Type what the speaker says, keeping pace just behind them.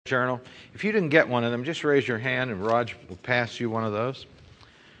journal. If you didn't get one of them, just raise your hand and Raj will pass you one of those.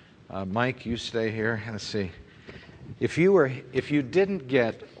 Mike, you stay here. Let's see. If you didn't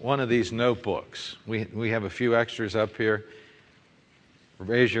get one of these notebooks, we have a few extras up here.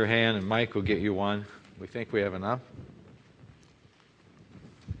 Raise your hand and Mike will get you one. We think we have enough.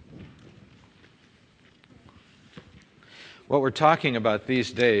 What we're talking about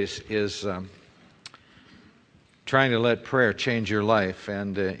these days is trying to let prayer change your life.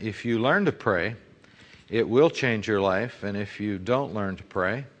 And if you learn to pray, it will change your life. And if you don't learn to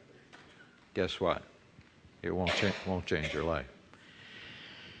pray, guess what? It won't change your life.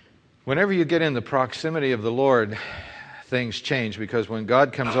 Whenever you get in the proximity of the Lord, things change, because when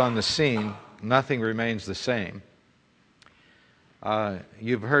God comes on the scene, nothing remains the same.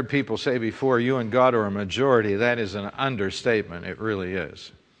 You've heard people say before, you and God are a majority. That is an understatement. It really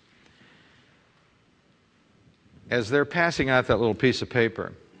is. As they're passing out that little piece of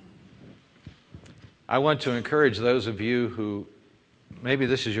paper, I want to encourage those of you who, maybe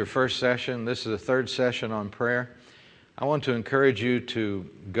this is your first session, this is the third session on prayer. I want to encourage you to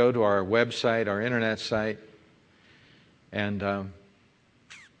go to our website, our internet site, and go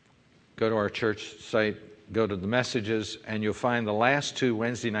to our church site, go to the messages, and you'll find the last 2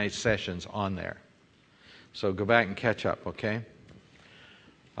 Wednesday night sessions on there. So go back and catch up, okay?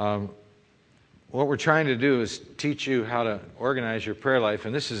 What we're trying to do is teach you how to organize your prayer life,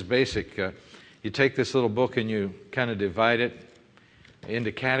 and this is basic. You take this little book and you kind of divide it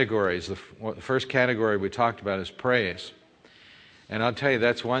into categories. The first category we talked about is praise. And I'll tell you,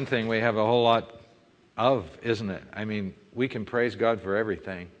 that's one thing we have a whole lot of, isn't it? I mean, we can praise God for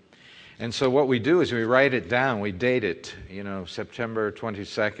everything. And so what we do is we write it down, we date it, September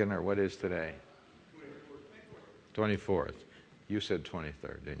 22nd, or what is today? 24th. You said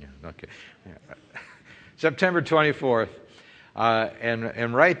 23rd, didn't you? Okay. Yeah. September 24th.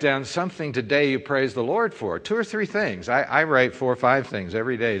 And write down something today you praise the Lord for. 2 or 3 things. I write 4 or 5 things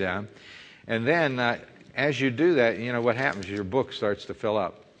every day down. And then as you do that, what happens? Your book starts to fill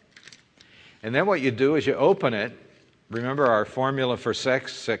up. And then what you do is you open it. Remember, our formula for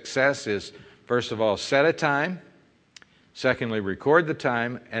success is, first of all, set a time. Secondly, record the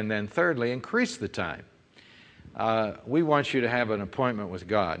time. And then thirdly, increase the time. We want you to have an appointment with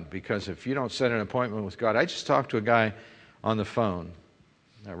God, because if you don't set an appointment with God, I just talked to a guy on the phone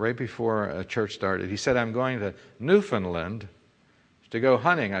right before church started. He said, I'm going to Newfoundland to go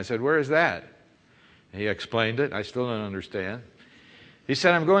hunting. I said, where is that? He explained it. I still don't understand. He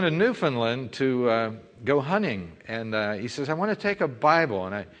said, I'm going to Newfoundland to go hunting. And he says, I want to take a Bible.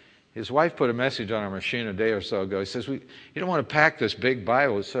 And his wife put a message on our machine a day or so ago. He says, you don't want to pack this big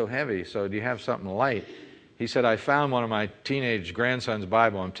Bible. It's so heavy. So do you have something light? He said, I found one of my teenage grandson's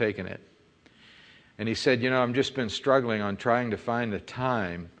Bible. I'm taking it. And he said, I've just been struggling on trying to find the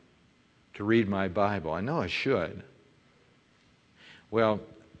time to read my Bible. I know I should. Well,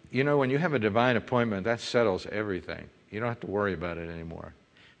 when you have a divine appointment, that settles everything. You don't have to worry about it anymore.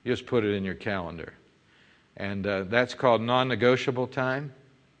 You just put it in your calendar. And that's called non-negotiable time.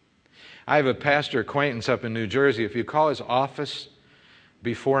 I have a pastor acquaintance up in New Jersey. If you call his office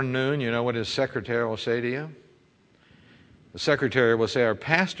before noon, you know what his secretary will say to you? The secretary will say, our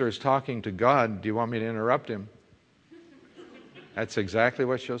pastor is talking to God. Do you want me to interrupt him? That's exactly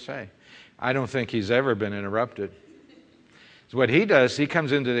what she'll say. I don't think he's ever been interrupted. So what he does, he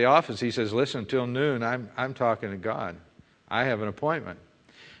comes into the office. He says, listen, till noon, I'm talking to God. I have an appointment.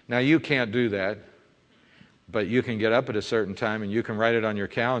 Now, you can't do that, but you can get up at a certain time and you can write it on your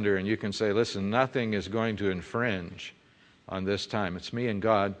calendar and you can say, listen, nothing is going to infringe on this time. It's me and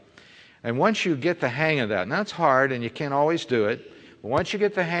God. And once you get the hang of that, and that's hard and you can't always do it, but once you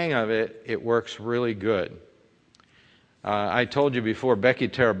get the hang of it, it works really good. I told you before, Becky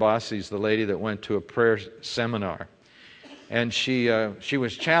Tarabasi is the lady that went to a prayer seminar. And she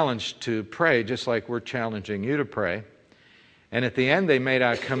was challenged to pray just like we're challenging you to pray. And at the end, they made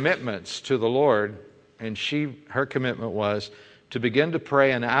out commitments to the Lord. And her commitment was to begin to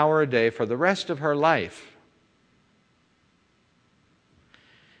pray an hour a day for the rest of her life.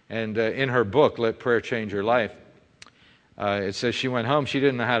 And in her book, Let Prayer Change Your Life, it says she went home, she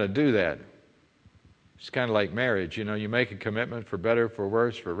didn't know how to do that. It's kind of like marriage. You make a commitment for better, for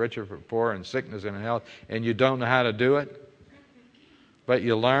worse, for richer, for poor, and sickness and health, and you don't know how to do it, but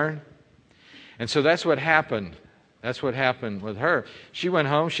you learn. And so that's what happened. That's what happened with her. She went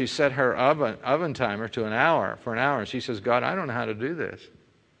home, she set her oven timer to for an hour, and she says, God, I don't know how to do this.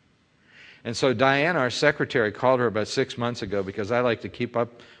 And so Diane, our secretary, called her about 6 months ago, because I like to keep up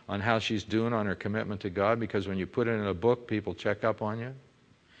on how she's doing on her commitment to God, because when you put it in a book, people check up on you.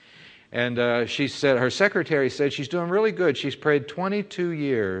 And she said, her secretary said she's doing really good. She's prayed 22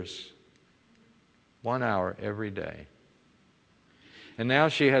 years, 1 hour every day. And now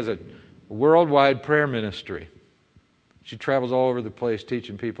she has a worldwide prayer ministry. She travels all over the place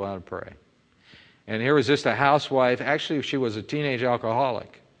teaching people how to pray. And here was just a housewife. Actually, she was a teenage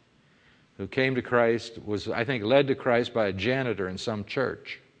alcoholic who came to Christ, was, I think, led to Christ by a janitor in some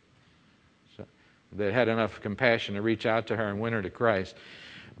church that had enough compassion to reach out to her and win her to Christ.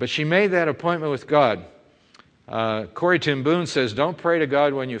 But she made that appointment with God. Corrie ten Boom says, don't pray to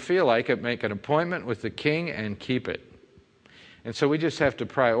God when you feel like it. Make an appointment with the King and keep it. And so we just have to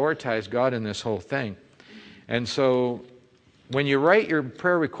prioritize God in this whole thing. And so when you write your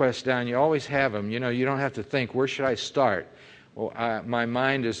prayer requests down, you always have them. You know, you don't have to think, where should I start? Well, my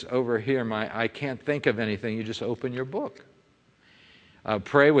mind is over here. I can't think of anything. You just open your book.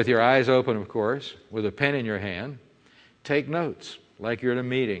 Pray with your eyes open, of course, with a pen in your hand. Take notes like you're at a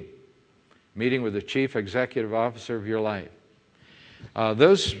meeting with the chief executive officer of your life.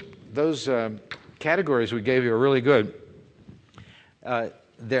 Those categories we gave you are really good.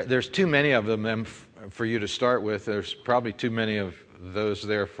 There's too many of them for you to start with. There's probably too many of those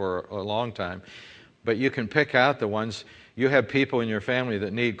there for a long time. But you can pick out the ones. You have people in your family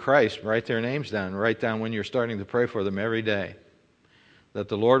that need Christ. Write their names down. Write down when you're starting to pray for them every day. That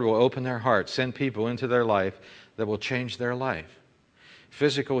the Lord will open their hearts, send people into their life that will change their life.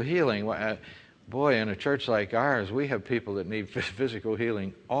 Physical healing. Boy, in a church like ours, we have people that need physical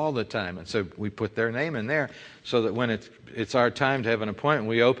healing all the time. And so we put their name in there so that when it's our time to have an appointment,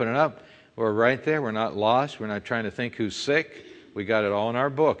 we open it up. We're right there. We're not lost. We're not trying to think who's sick. We got it all in our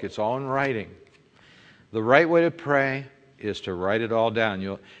book. It's all in writing. The right way to pray is to write it all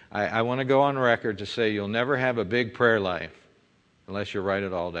down. I want to go on record to say you'll never have a big prayer life unless you write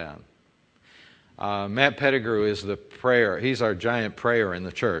it all down. Matt Pettigrew is the prayer. He's our giant prayer in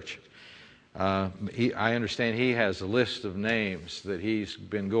the church. I understand he has a list of names that he's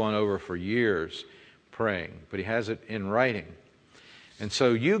been going over for years praying, but he has it in writing. And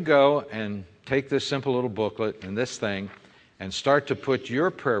so you go and take this simple little booklet and this thing and start to put your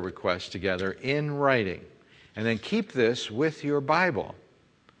prayer requests together in writing. And then keep this with your Bible.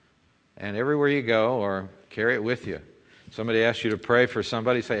 And everywhere you go, or carry it with you. Somebody asks you to pray for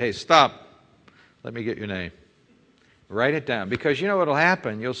somebody, say, hey, stop. Let me get your name. Write it down. Because you know what will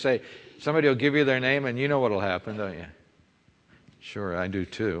happen. You'll say, somebody will give you their name, and you know what will happen, don't you? Sure, I do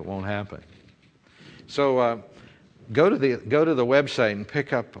too. It won't happen. So go to the website and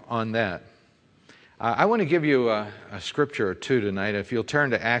pick up on that. I want to give you a scripture or two tonight. If you'll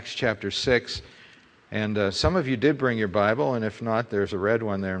turn to Acts chapter 6. And some of you did bring your Bible, and if not, there's a red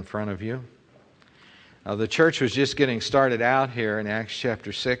one there in front of you. The church was just getting started out here in Acts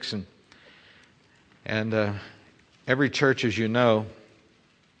chapter 6, and every church, as you know,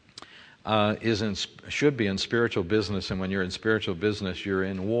 should be in spiritual business, and when you're in spiritual business, you're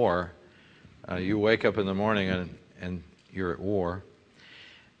in war. You wake up in the morning and you're at war.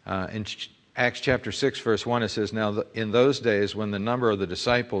 In Acts chapter 6, verse 1, it says, now in those days when the number of the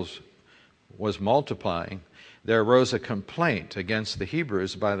disciples was multiplying, there arose a complaint against the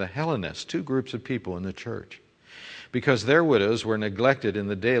Hebrews by the Hellenists, two groups of people in the church, because their widows were neglected in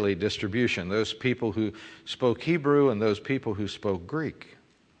the daily distribution, those people who spoke Hebrew and those people who spoke Greek.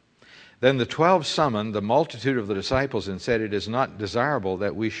 Then the 12 summoned the multitude of the disciples and said, it is not desirable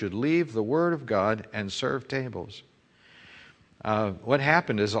that we should leave the word of God and serve tables. What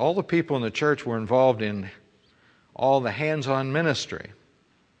happened is all the people in the church were involved in all the hands-on ministry.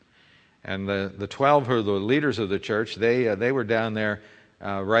 And the 12 who are the leaders of the church, they were down there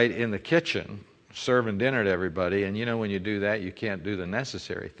right in the kitchen serving dinner to everybody. And you know when you do that, you can't do the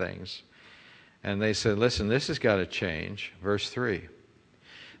necessary things. And they said, listen, this has got to change. Verse 3.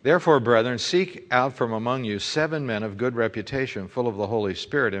 Therefore, brethren, seek out from among you 7 men of good reputation, full of the Holy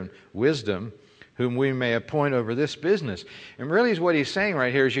Spirit and wisdom, whom we may appoint over this business. And really what he's saying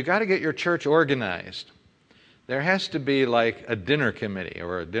right here is you got to get your church organized. There has to be like a dinner committee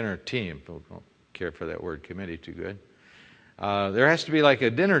or a dinner team. People don't care for that word committee too good. There has to be like a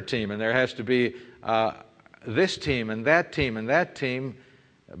dinner team, and there has to be this team and that team and that team,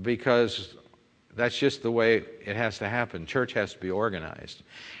 because that's just the way it has to happen. Church has to be organized.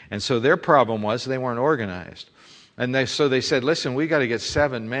 And so their problem was they weren't organized. And so they said, listen, we got to get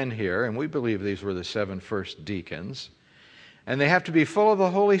 7 men here, and we believe these were the 7 first deacons. And they have to be full of the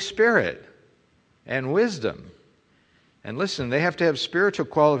Holy Spirit and wisdom. And listen, they have to have spiritual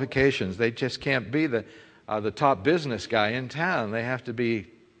qualifications. They just can't be the top business guy in town. They have to be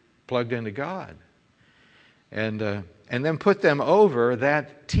plugged into God. And then put them over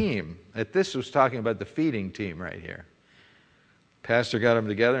that team. This was talking about the feeding team right here. Pastor got them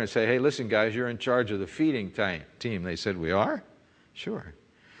together and said, hey, listen, guys, you're in charge of the feeding team. They said, we are? Sure.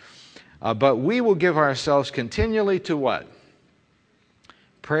 But we will give ourselves continually to what?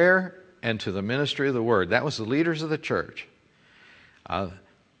 Prayer and to the ministry of the Word. That was the leaders of the church.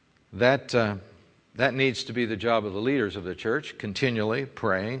 That needs to be the job of the leaders of the church, continually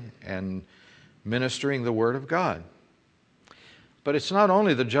praying and ministering the Word of God. But it's not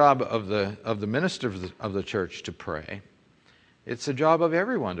only the job of the minister of the church to pray, it's the job of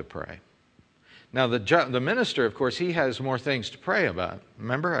everyone to pray. Now, the minister, of course, he has more things to pray about.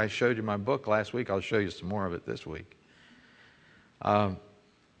 Remember, I showed you my book last week. I'll show you some more of it this week.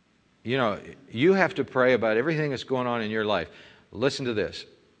 You have to pray about everything that's going on in your life. Listen to this.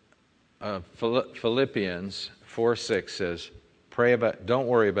 Philippians 4:6 says, don't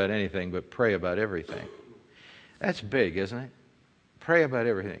worry about anything, but pray about everything. That's big, isn't it? Pray about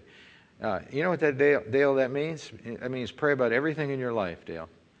everything. You know what Dale, that means? That means pray about everything in your life, Dale.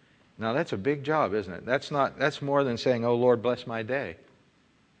 Now, that's a big job, isn't it? That's more than saying, oh, Lord, bless my day.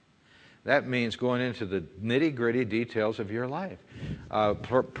 That means going into the nitty-gritty details of your life.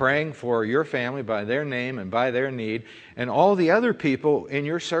 Praying for your family by their name and by their need, and all the other people in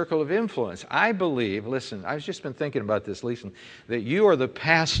your circle of influence. I believe, listen, I've just been thinking about this, Lisa, that you are the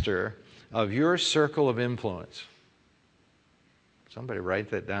pastor of your circle of influence. Somebody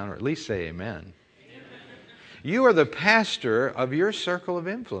write that down, or at least say amen. You are the pastor of your circle of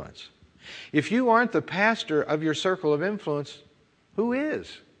influence. If you aren't the pastor of your circle of influence, who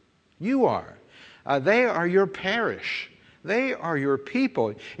is? You are. They are your parish. They are your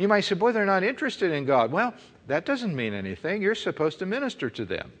people. You might say, boy, they're not interested in God. Well, that doesn't mean anything. You're supposed to minister to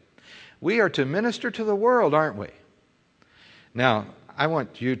them. We are to minister to the world, aren't we? Now, I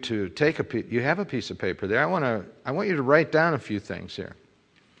want you to take you have a piece of paper there. I want you to write down a few things here.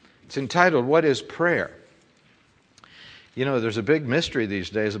 It's entitled, What is Prayer? You know, there's a big mystery these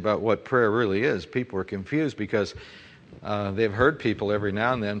days about what prayer really is. People are confused because they've heard people every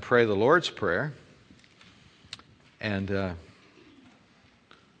now and then pray the Lord's Prayer, and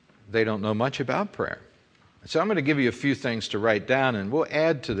they don't know much about prayer. So I'm going to give you a few things to write down, and we'll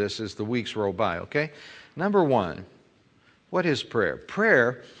add to this as the weeks roll by, okay? Number one, what is prayer?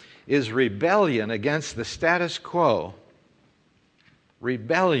 Prayer is rebellion against the status quo.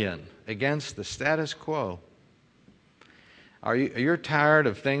 Rebellion against the status quo. You're tired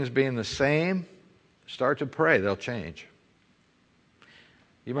of things being the same? Start to pray. They'll change.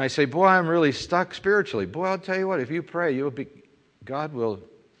 You might say, boy, I'm really stuck spiritually. Boy, I'll tell you what, if you pray, God will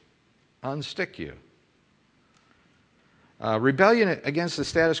unstick you. Rebellion against the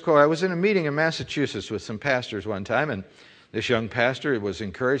status quo. I was in a meeting in Massachusetts with some pastors one time, and this young pastor was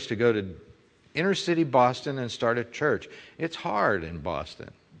encouraged to go to inner city Boston and start a church. It's hard in Boston.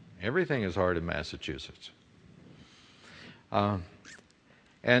 Everything is hard in Massachusetts.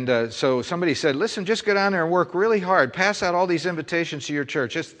 So somebody said, listen, just go down there and work really hard. Pass out all these invitations to your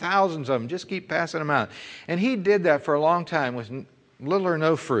church. Just thousands of them. Just keep passing them out. And he did that for a long time with little or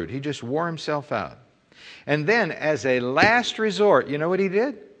no fruit. He just wore himself out. And then as a last resort, you know what he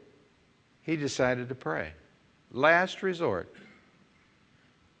did? He decided to pray. Last resort.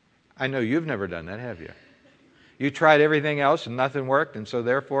 I know you've never done that, have you? You tried everything else and nothing worked, and so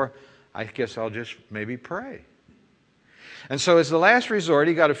therefore, I guess I'll just maybe pray. And so as the last resort,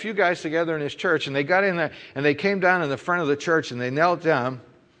 he got a few guys together in his church, and they got in there, and they came down in the front of the church, and they knelt down,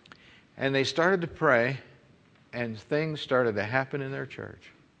 and they started to pray, and things started to happen in their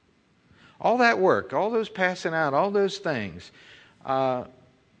church. All that work, all those passing out, all those things,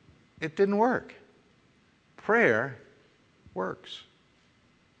 it didn't work. Prayer works.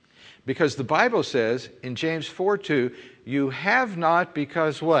 Because the Bible says in James 4:2, you have not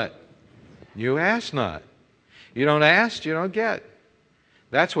because what? You ask not. You don't ask, you don't get.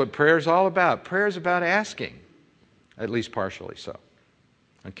 That's what prayer is all about. Prayer is about asking, at least partially so.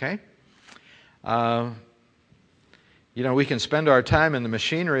 Okay? We can spend our time in the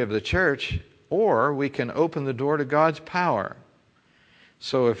machinery of the church, or we can open the door to God's power.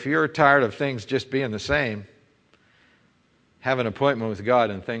 So if you're tired of things just being the same, have an appointment with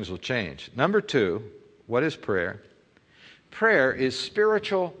God and things will change. Number two, what is prayer? Prayer is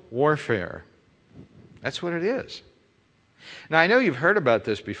spiritual warfare. That's what it is. Now, I know you've heard about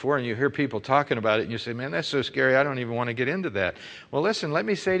this before, and you hear people talking about it, and you say, man, that's so scary, I don't even want to get into that. Well, listen, let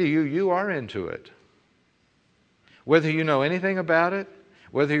me say to you, you are into it. Whether you know anything about it,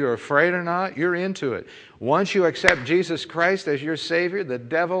 whether you're afraid or not, you're into it. Once you accept Jesus Christ as your Savior, the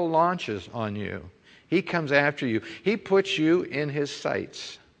devil launches on you. He comes after you. He puts you in his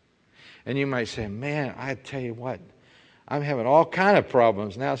sights. And you might say, man, I tell you what, I'm having all kind of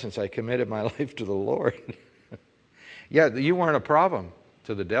problems now since I committed my life to the Lord. Yeah, you weren't a problem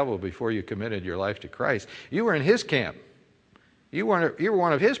to the devil before you committed your life to Christ. You were in his camp. You were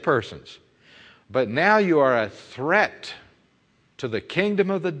one of his persons. But now you are a threat to the kingdom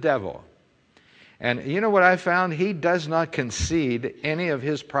of the devil. And you know what I found? He does not concede any of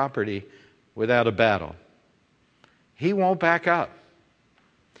his property without a battle. He won't back up.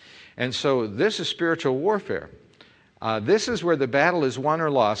 And so this is spiritual warfare. This is where the battle is won or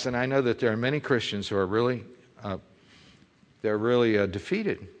lost. And I know that there are many Christians who are really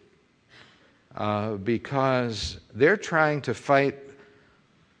defeated because they're trying to fight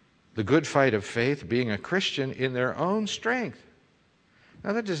the good fight of faith, being a Christian, in their own strength.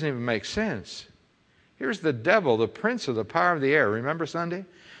 Now that doesn't even make sense. Here's the devil, the prince of the power of the air. Remember Sunday?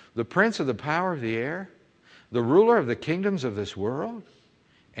 The prince of the power of the air, the ruler of the kingdoms of this world,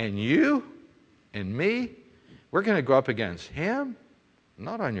 and you and me, we're going to go up against him?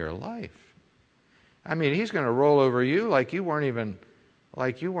 Not on your life. I mean, he's going to roll over you like you weren't even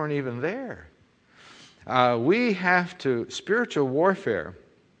there. We have to, spiritual warfare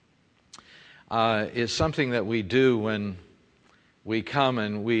is something that we do when we come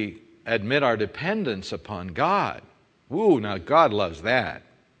and we admit our dependence upon God. Ooh, now God loves that.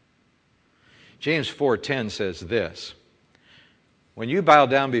 James 4:10 says this, when you bow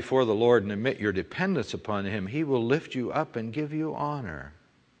down before the Lord and admit your dependence upon him, he will lift you up and give you honor.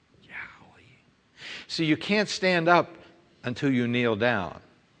 See, you can't stand up until you kneel down.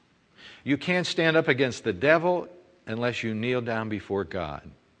 You can't stand up against the devil unless you kneel down before God.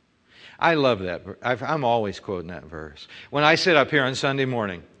 I love that. I'm always quoting that verse. When I sit up here on Sunday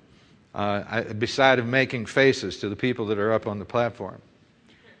morning, beside making faces to the people that are up on the platform,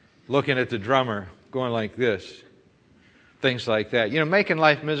 looking at the drummer, going like this, things like that. You know, making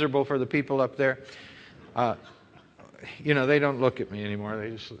life miserable for the people up there. You know, they don't look at me anymore.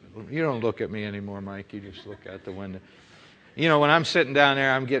 You don't look at me anymore, Mike. You just look out the window. You know, when I'm sitting down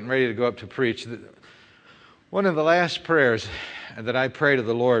there, I'm getting ready to go up to preach. One of the last prayers that I pray to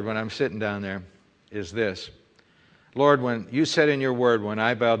the Lord when I'm sitting down there is this. Lord, when you said in your word, when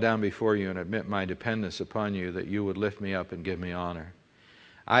I bow down before you and admit my dependence upon you, that you would lift me up and give me honor.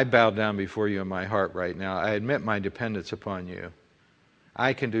 I bow down before you in my heart right now. I admit my dependence upon you.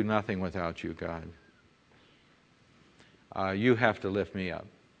 I can do nothing without you, God. You have to lift me up.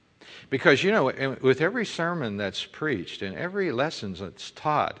 Because, you know, with every sermon that's preached and every lesson that's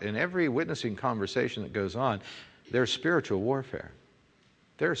taught and every witnessing conversation that goes on, there's spiritual warfare.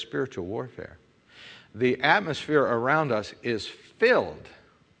 There's spiritual warfare. The atmosphere around us is filled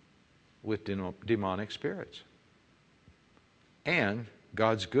with demonic spirits and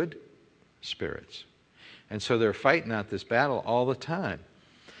God's good spirits. And so they're fighting out this battle all the time.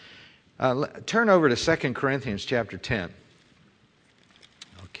 Turn over to 2 Corinthians chapter 10.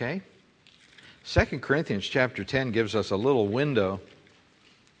 Okay? 2 Corinthians chapter 10 gives us a little window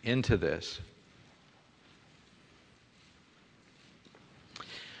into this.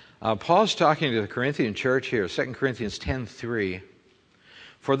 Paul's talking to the Corinthian church here, 2 Corinthians 10:3.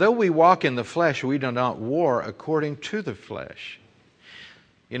 For though we walk in the flesh, we do not war according to the flesh.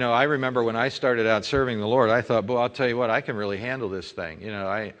 You know, I remember when I started out serving the Lord, I thought, well, I'll tell you what, I can really handle this thing. You know,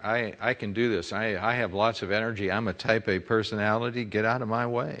 I can do this. I have lots of energy. I'm a type A personality. Get out of my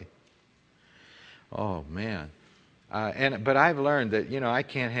way. Oh, man. But I've learned that, you know, I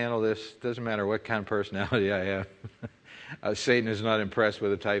can't handle this. Doesn't matter what kind of personality I have. Satan is not impressed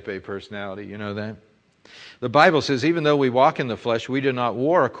with a type A personality. You know that? The Bible says, even though we walk in the flesh, we do not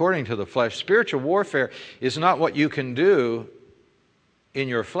war according to the flesh. Spiritual warfare is not what you can do in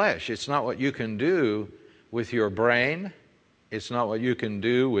your flesh. It's not what you can do with your brain. It's not what you can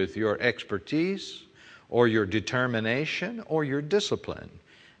do with your expertise or your determination or your discipline.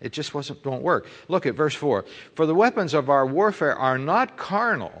 It just won't work. Look at verse 4. For the weapons of our warfare are not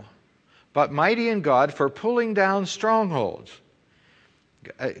carnal, but mighty in God for pulling down strongholds.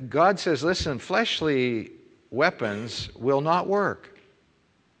 God says, listen, fleshly weapons will not work.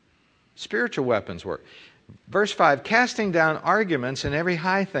 Spiritual weapons work. Verse 5, casting down arguments and every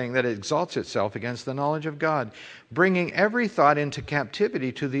high thing that exalts itself against the knowledge of God, bringing every thought into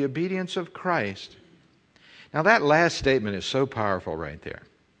captivity to the obedience of Christ. Now that last statement is so powerful right there.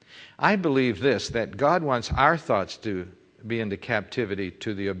 I believe this, that God wants our thoughts to be into captivity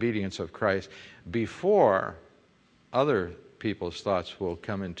to the obedience of Christ before other people's thoughts will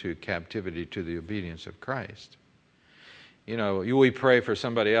come into captivity to the obedience of Christ. You know, we pray for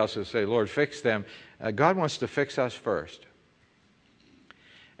somebody else and say, Lord, fix them. God wants to fix us first.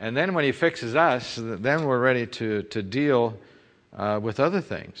 And then when he fixes us, then we're ready to deal with other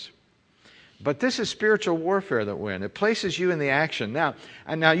things. But this is spiritual warfare that we're in. It places you in the action. Now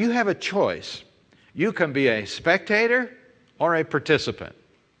you have a choice. You can be a spectator or a participant.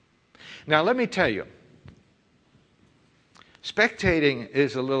 Now, let me tell you, spectating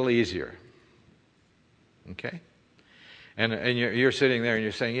is a little easier. Okay? And you're sitting there and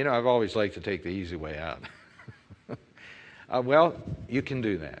you're saying, I've always liked to take the easy way out. Well, you can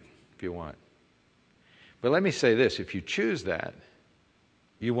do that if you want. But let me say this, if you choose that,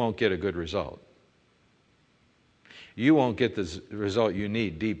 you won't get a good result. You won't get the result you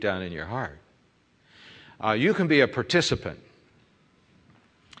need deep down in your heart. You can be a participant.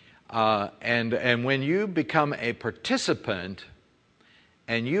 And when you become a participant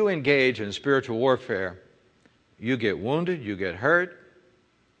and you engage in spiritual warfare, you get wounded, you get hurt,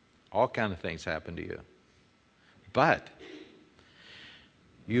 all kinds of things happen to you. But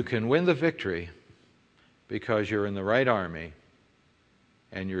you can win the victory because you're in the right army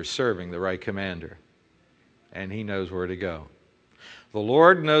and you're serving the right commander. And he knows where to go. The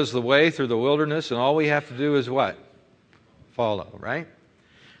Lord knows the way through the wilderness, and all we have to do is what? Follow, right?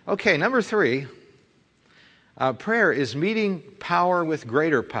 Okay, number 3, prayer is meeting power with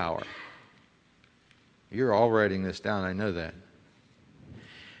greater power. You're all writing this down, I know that.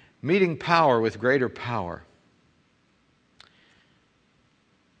 Meeting power with greater power.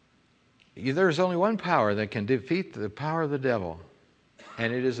 There's only one power that can defeat the power of the devil,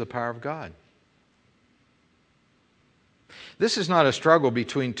 and it is the power of God. This is not a struggle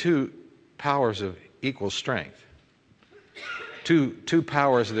between two powers of equal strength. Two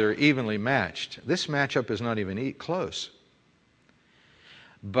powers that are evenly matched. This matchup is not even close.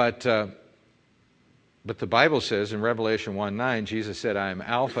 But the Bible says in Revelation 1:9, Jesus said, I am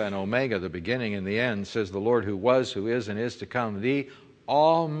Alpha and Omega, the beginning and the end, says the Lord who was, who is, and is to come, the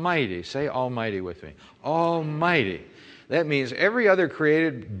Almighty. Say Almighty with me. Almighty. That means every other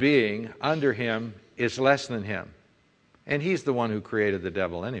created being under Him is less than Him. And He's the one who created the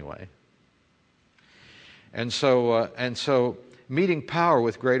devil anyway. And so meeting power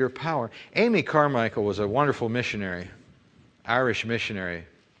with greater power. Amy Carmichael was a wonderful missionary, Irish missionary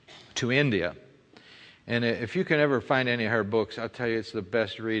to India. And if you can ever find any of her books, I'll tell you it's the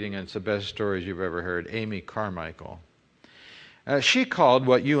best reading and it's the best stories you've ever heard. Amy Carmichael. She called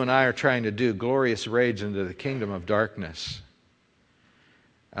what you and I are trying to do glorious raids into the kingdom of darkness.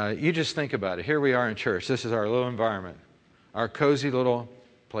 You just think about it. Here we are in church. This is our little environment. Our cozy little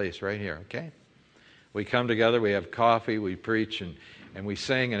place right here, okay? We come together, we have coffee, we preach, and we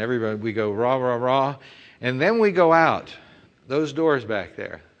sing, and everybody, we go rah, rah, rah. And then we go out, those doors back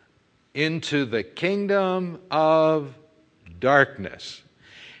there, into the kingdom of darkness.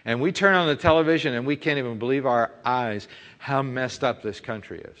 And we turn on the television, and we can't even believe our eyes how messed up this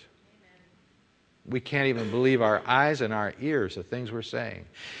country is. We can't even believe our eyes and our ears, the things we're saying.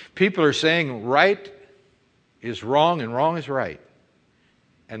 People are saying right is wrong and wrong is right.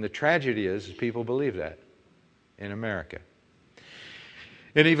 And the tragedy is people believe that in America.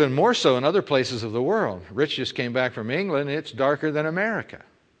 And even more so in other places of the world. Rich just came back from England, and it's darker than America.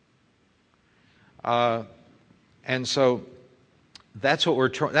 And so that's what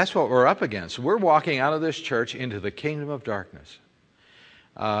we're up against. We're walking out of this church into the kingdom of darkness.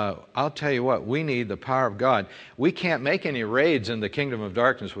 I'll tell you what, we need the power of God. We can't make any raids in the kingdom of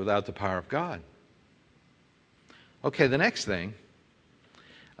darkness without the power of God. Okay, the next thing,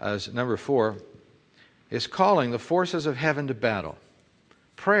 as number 4, is calling the forces of heaven to battle.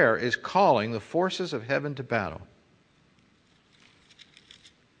 Prayer is calling the forces of heaven to battle.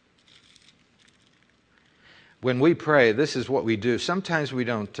 When we pray, this is what we do. Sometimes we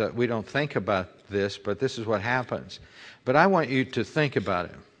don't think about this, but this is what happens. But I want you to think about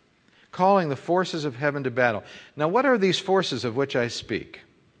it. Calling the forces of heaven to battle. Now, what are these forces of which I speak?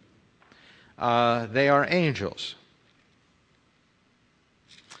 They are angels.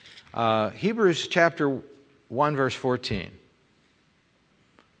 Hebrews chapter 1, verse 14.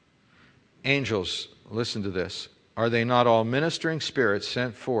 Angels, listen to this. Are they not all ministering spirits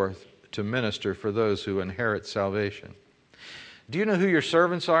sent forth to minister for those who inherit salvation? Do you know who your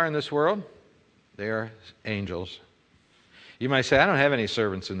servants are in this world? They are angels. You might say, I don't have any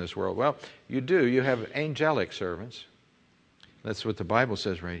servants in this world. Well, you do. You have angelic servants. That's what the Bible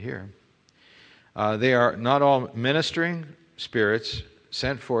says right here. They are not all ministering spirits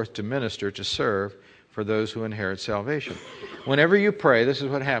sent forth to minister, to serve for those who inherit salvation. Whenever you pray, this is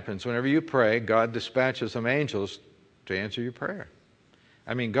what happens. Whenever you pray, God dispatches some angels to answer your prayer.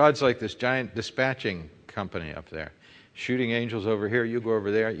 I mean, God's like this giant dispatching company up there. Shooting angels over here, you go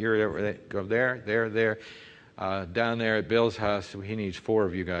over there, you're over there, go there. Down there at Bill's house, he needs 4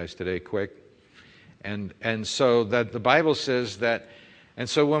 of you guys today, quick. And so that the Bible says that, and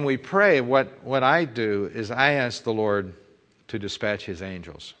so when we pray, what I do is I ask the Lord to dispatch His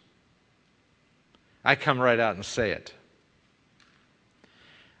angels. I come right out and say it.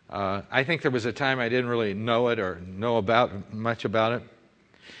 I think there was a time I didn't really know it or know much about it.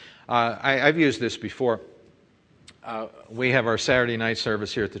 I've used this before. We have our Saturday night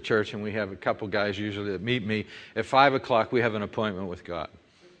service here at the church, and we have a couple guys usually that meet me at 5 o'clock. We have an appointment with God.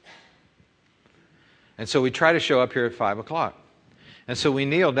 And so we try to show up here at 5 o'clock. And so we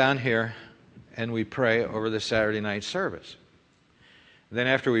kneel down here and we pray over the Saturday night service. Then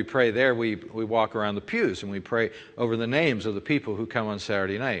after we pray there, we walk around the pews and we pray over the names of the people who come on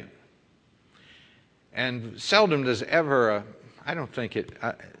Saturday night. And seldom does ever, I don't think it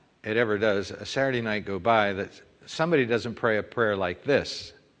ever does, a Saturday night go by that somebody doesn't pray a prayer like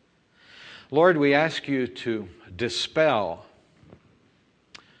this. Lord, we ask you to dispel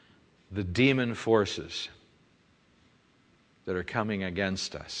the demon forces that are coming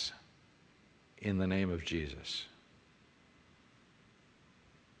against us in the name of Jesus.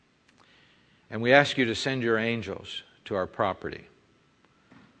 And we ask you to send your angels to our property,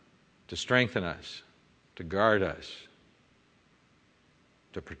 to strengthen us, to guard us,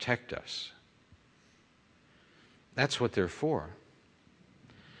 to protect us. That's what they're for.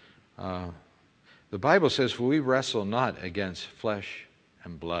 The Bible says, "For we wrestle not against flesh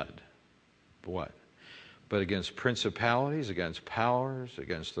and blood." What? But against principalities, against powers,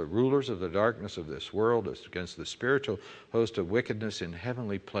 against the rulers of the darkness of this world, against the spiritual host of wickedness in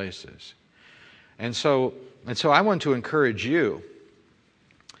heavenly places. And so I want to encourage you,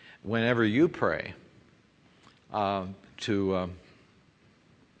 whenever you pray, to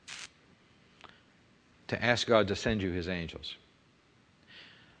ask God to send you His angels.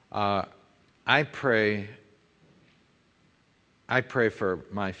 I pray for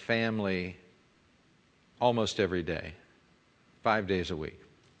my family almost every day, 5 days a week,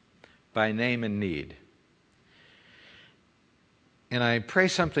 by name and need. And I pray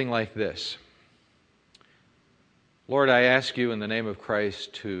something like this: Lord, I ask you in the name of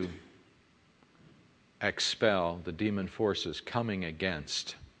Christ to expel the demon forces coming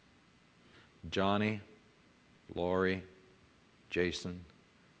against Johnny, Lori, Jason,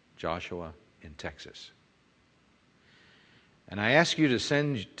 Joshua in Texas. And I ask you to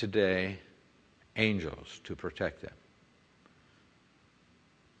send today angels to protect them,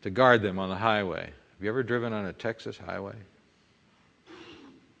 to guard them on the highway. Have you ever driven on a Texas highway?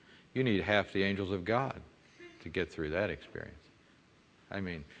 You need half the angels of God to get through that experience. I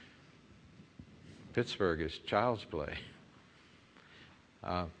mean, Pittsburgh is child's play.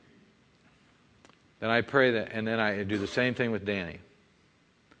 Then I pray that, and then I do the same thing with Danny.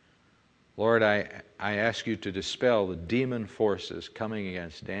 Lord, I ask you to dispel the demon forces coming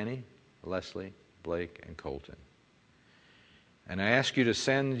against Danny, Leslie, Blake, and Colton. And I ask you to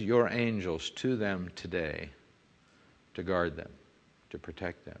send your angels to them today to guard them, to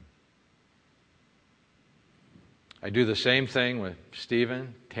protect them. I do the same thing with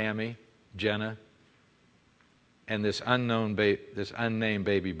Stephen, Tammy, Jenna, and this unnamed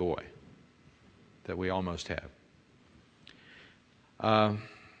baby boy that we almost have.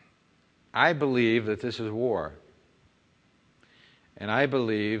 I believe that this is war. And I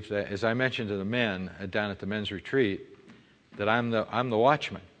believe that, as I mentioned to the men down at the men's retreat, that I'm the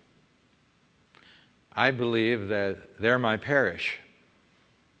watchman. I believe that they're my parish.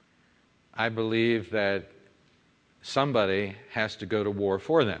 I believe that somebody has to go to war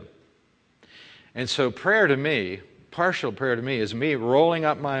for them. And so prayer to me, partial prayer to me, is me rolling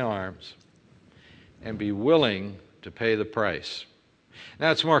up my arms and be willing to pay the price.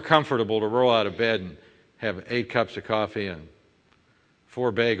 Now it's more comfortable to roll out of bed and have 8 cups of coffee and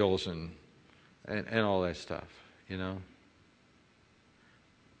 4 bagels and all that stuff, you know.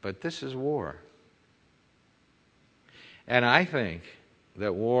 But this is war. And I think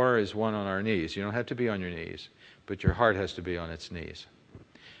that war is won on our knees. You don't have to be on your knees, but your heart has to be on its knees.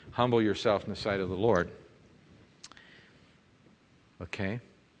 Humble yourself in the sight of the Lord. Okay?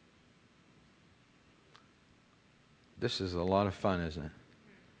 This is a lot of fun, isn't it?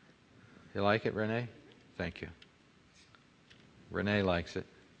 You like it, Renee? Thank you. Renee likes it.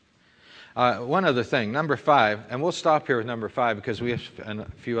 One other thing, number 5, and we'll stop here with number 5 because we have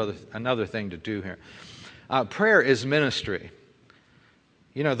another thing to do here. Prayer is ministry.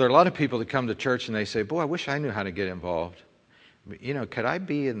 You know, there are a lot of people that come to church and they say, boy, I wish I knew how to get involved. You know, could I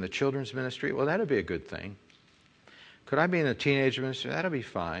be in the children's ministry? Well, that'd be a good thing. Could I be in the teenage ministry? That'll be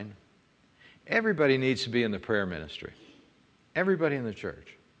fine. Everybody needs to be in the prayer ministry. Everybody in the church.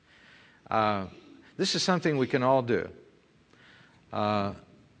 This is something we can all do.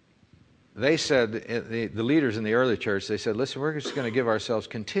 They said, the leaders in the early church, they said, listen, we're just going to give ourselves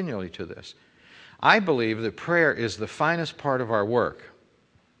continually to this. I believe that prayer is the finest part of our work.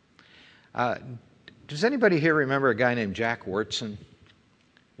 Does anybody here remember a guy named Jack Wyrtzen?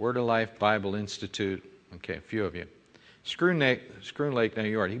 Word of Life Bible Institute. Okay, a few of you. Schroon Lake, New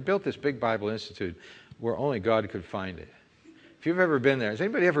York. He built this big Bible Institute where only God could find it. If you've ever been there, has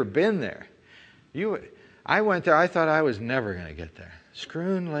anybody ever been there? I went there, I thought I was never going to get there.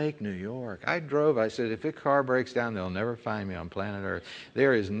 Schroon Lake, New York. I drove, I said, if a car breaks down, they'll never find me on planet Earth.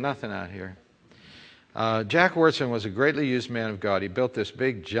 There is nothing out here. Jack Wyrtzen was a greatly used man of God. He built this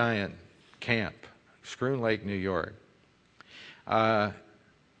big, giant camp, Schroon Lake, New York. I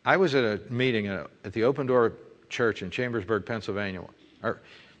was at a meeting at the Open Door Church in Chambersburg, Pennsylvania.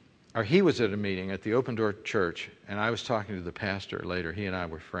 Or he was at a meeting at the Open Door Church, and I was talking to the pastor later. He and I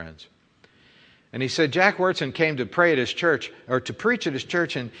were friends. And he said Jack Wyrtzen came to pray at his church, or to preach at his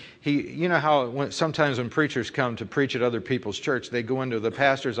church, and you know how sometimes when preachers come to preach at other people's church, they go into the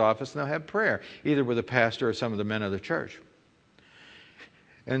pastor's office and they'll have prayer, either with the pastor or some of the men of the church.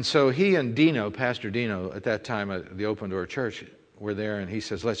 And so he and Dino, Pastor Dino, at that time at the Open Door Church, were there, and he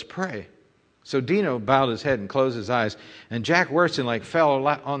says, let's pray. So Dino bowed his head and closed his eyes, and Jack Wyrtzen fell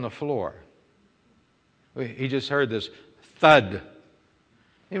on the floor. He just heard this thud.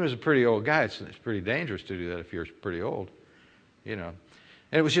 He was a pretty old guy. It's pretty dangerous to do that if you're pretty old, you know.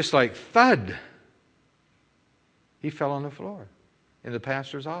 And it was just like thud. He fell on the floor in the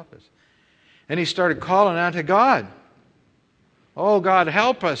pastor's office. And he started calling out to God. Oh, God,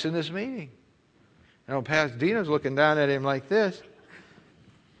 help us in this meeting. And Pastor Dino's looking down at him like this.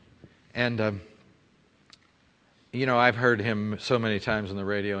 And, you know, I've heard him so many times on the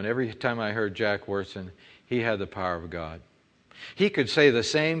radio, and every time I heard Jack Wyrtzen, he had the power of God. He could say the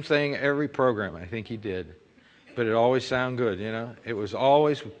same thing every program, I think he did, but it always sounded good, you know. It was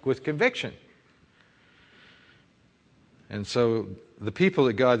always with conviction. And so the people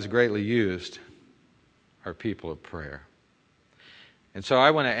that God's greatly used are people of prayer. And so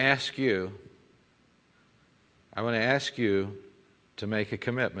I want to ask you to make a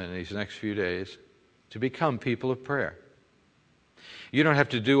commitment in these next few days to become people of prayer. You don't have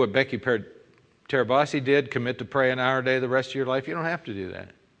to do what Becky Terabasi did, commit to pray an hour a day the rest of your life. You don't have to do that.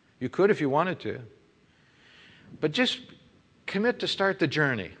 You could if you wanted to. But just commit to start the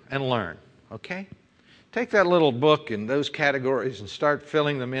journey and learn, okay? Take that little book and those categories and start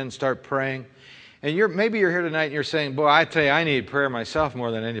filling them in, start praying. And maybe you're here tonight and you're saying, boy, I tell you, I need prayer myself more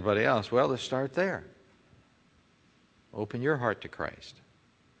than anybody else. Well, let's start there. Open your heart to Christ.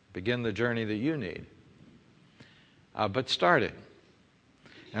 Begin the journey that you need. But start it.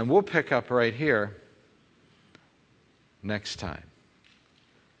 And we'll pick up right here next time.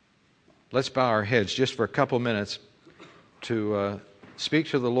 Let's bow our heads just for a couple minutes to speak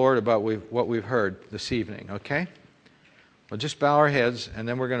to the Lord about what we've heard this evening, okay? We'll just bow our heads, and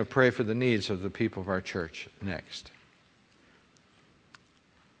then we're going to pray for the needs of the people of our church next.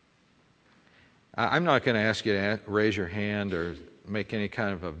 I'm not going to ask you to raise your hand or make any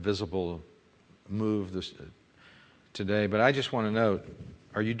kind of a visible move today, but I just want to know,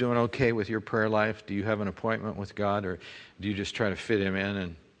 are you doing okay with your prayer life? Do you have an appointment with God, or do you just try to fit Him in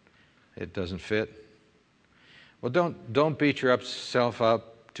and it doesn't fit? Well, don't beat yourself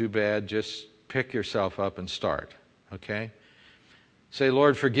up too bad. Just pick yourself up and start, okay? Say,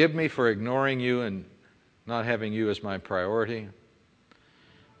 Lord, forgive me for ignoring you and not having you as my priority.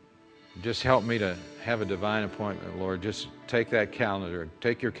 Just help me to have a divine appointment, Lord. Just take your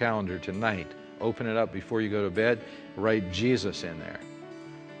calendar tonight, open it up before you go to bed, write Jesus in there.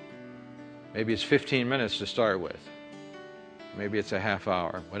 Maybe it's 15 minutes to start with. Maybe it's a half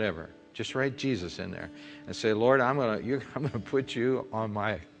hour, whatever. Just write Jesus in there and say, Lord, I'm going to put you on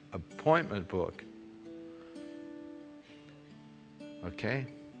my appointment book. Okay?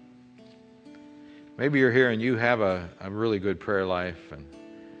 Maybe you're here and you have a really good prayer life, and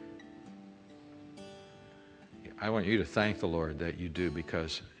I want you to thank the Lord that you do,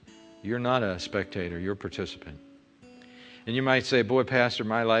 because you're not a spectator, you're a participant. And you might say, boy, Pastor,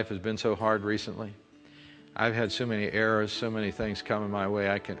 my life has been so hard recently. I've had so many errors, so many things coming my way,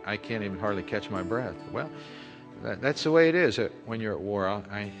 I can't even hardly catch my breath. Well, that's the way it is when you're at war.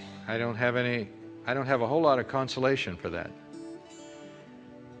 I don't have a whole lot of consolation for that.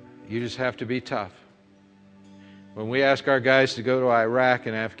 You just have to be tough. When we ask our guys to go to Iraq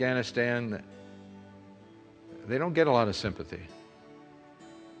and Afghanistan, they don't get a lot of sympathy.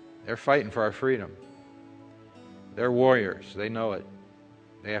 They're fighting for our freedom. They're warriors. They know it.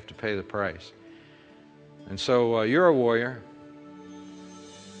 They have to pay the price. And so you're a warrior.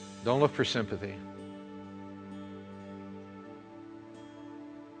 Don't look for sympathy.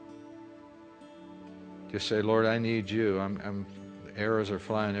 Just say, Lord, I need you. Arrows are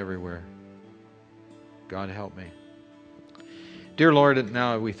flying everywhere. God, help me. Dear Lord,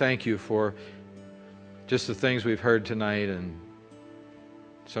 now we thank you for just the things we've heard tonight and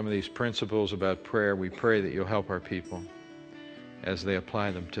some of these principles about prayer, we pray that you'll help our people as they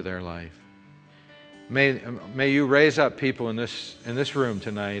apply them to their life. May you raise up people in this room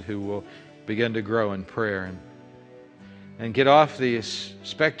tonight who will begin to grow in prayer and get off the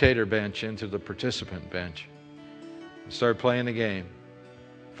spectator bench into the participant bench and start playing the game,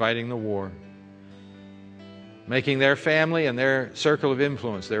 fighting the war, making their family and their circle of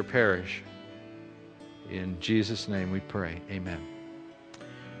influence their parish. In Jesus' name we pray. Amen.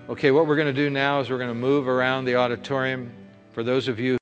 Okay, what we're going to do now is we're going to move around the auditorium. For those of you